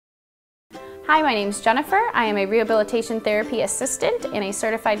Hi, my name is Jennifer. I am a rehabilitation therapy assistant and a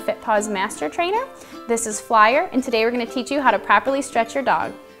certified FitPaws master trainer. This is Flyer, and today we're going to teach you how to properly stretch your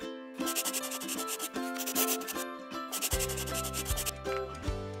dog.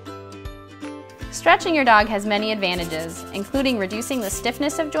 Stretching your dog has many advantages, including reducing the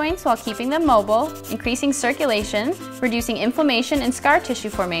stiffness of joints while keeping them mobile, increasing circulation, reducing inflammation and scar tissue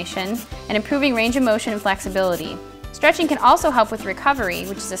formation, and improving range of motion and flexibility. Stretching can also help with recovery,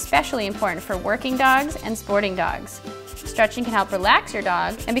 which is especially important for working dogs and sporting dogs. Stretching can help relax your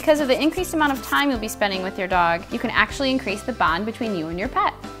dog, and because of the increased amount of time you'll be spending with your dog, you can actually increase the bond between you and your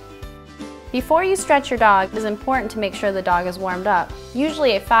pet. Before you stretch your dog, it is important to make sure the dog is warmed up.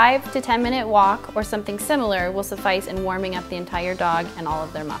 Usually a 5 to 10 minute walk or something similar will suffice in warming up the entire dog and all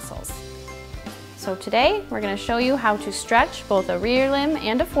of their muscles. So today, we're going to show you how to stretch both a rear limb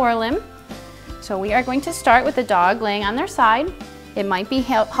and a forelimb. So we are going to start with the dog laying on their side. It might be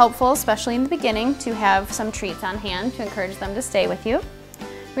helpful, especially in the beginning, to have some treats on hand to encourage them to stay with you.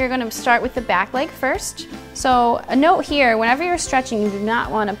 We're going to start with the back leg first. So a note here, whenever you're stretching, you do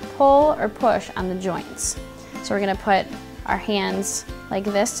not want to pull or push on the joints. So we're going to put our hands like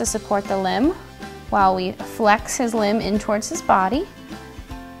this to support the limb while we flex his limb in towards his body.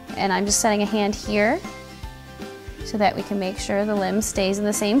 And I'm just setting a hand here so that we can make sure the limb stays in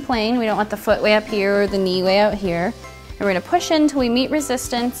the same plane. We don't want the foot way up here or the knee way out here. And we're going to push in until we meet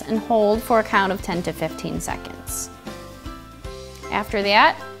resistance and hold for a count of 10 to 15 seconds. After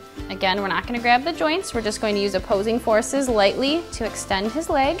that, again, we're not going to grab the joints. We're just going to use opposing forces lightly to extend his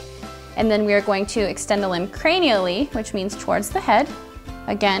leg. And then we are going to extend the limb cranially, which means towards the head.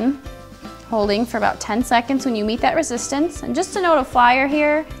 Again, holding for about 10 seconds when you meet that resistance. And just to note, a Flyer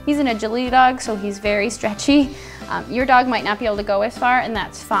here, he's an agility dog, so he's very stretchy. Your dog might not be able to go as far, and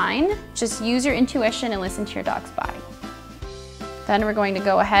that's fine. Just use your intuition and listen to your dog's body. Then we're going to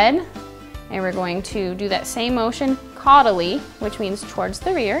go ahead and we're going to do that same motion caudally, which means towards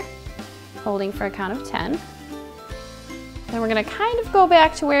the rear, holding for a count of 10. Then we're going to kind of go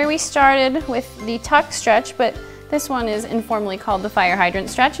back to where we started with the tuck stretch, but this one is informally called the fire hydrant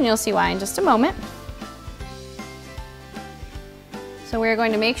stretch, and you'll see why in just a moment. So we're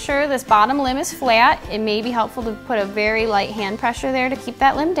going to make sure this bottom limb is flat. It may be helpful to put a very light hand pressure there to keep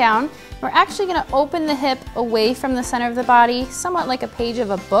that limb down. We're actually going to open the hip away from the center of the body, somewhat like a page of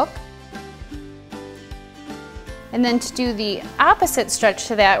a book. And then to do the opposite stretch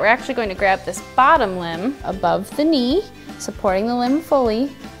to that, we're actually going to grab this bottom limb above the knee, supporting the limb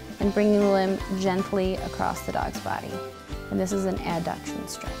fully, and bringing the limb gently across the dog's body. And this is an adduction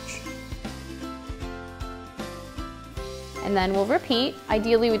stretch. And then we'll repeat.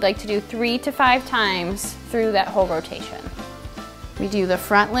 Ideally, we'd like to do 3 to 5 times through that whole rotation. We do the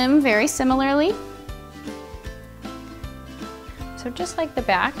front limb very similarly. So just like the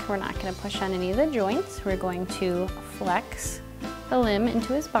back, we're not going to push on any of the joints. We're going to flex the limb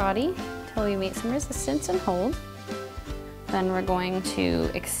into his body until we meet some resistance and hold. Then we're going to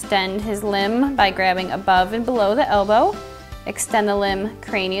extend his limb by grabbing above and below the elbow. Extend the limb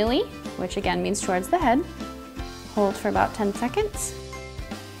cranially, which again means towards the head. Hold for about 10 seconds.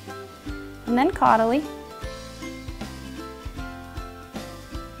 And then caudally.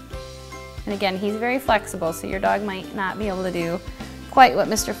 And again, he's very flexible, so your dog might not be able to do quite what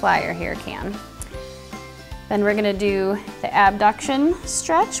Mr. Flyer here can. Then we're going to do the abduction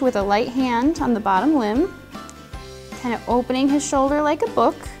stretch with a light hand on the bottom limb, kind of opening his shoulder like a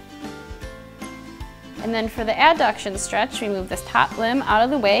book. And then for the adduction stretch, we move this top limb out of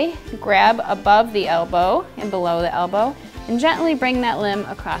the way, grab above the elbow and below the elbow, and gently bring that limb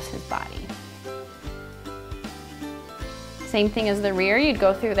across his body. Same thing as the rear, you'd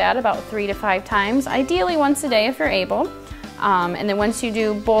go through that about 3 to 5 times, ideally once a day if you're able. And then once you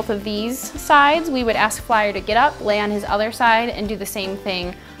do both of these sides, we would ask Flyer to get up, lay on his other side, and do the same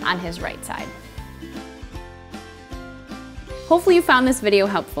thing on his right side. Hopefully you found this video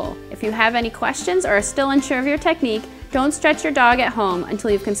helpful. If you have any questions or are still unsure of your technique, don't stretch your dog at home until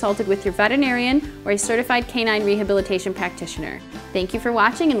you've consulted with your veterinarian or a certified canine rehabilitation practitioner. Thank you for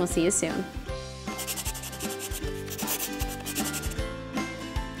watching, and we'll see you soon.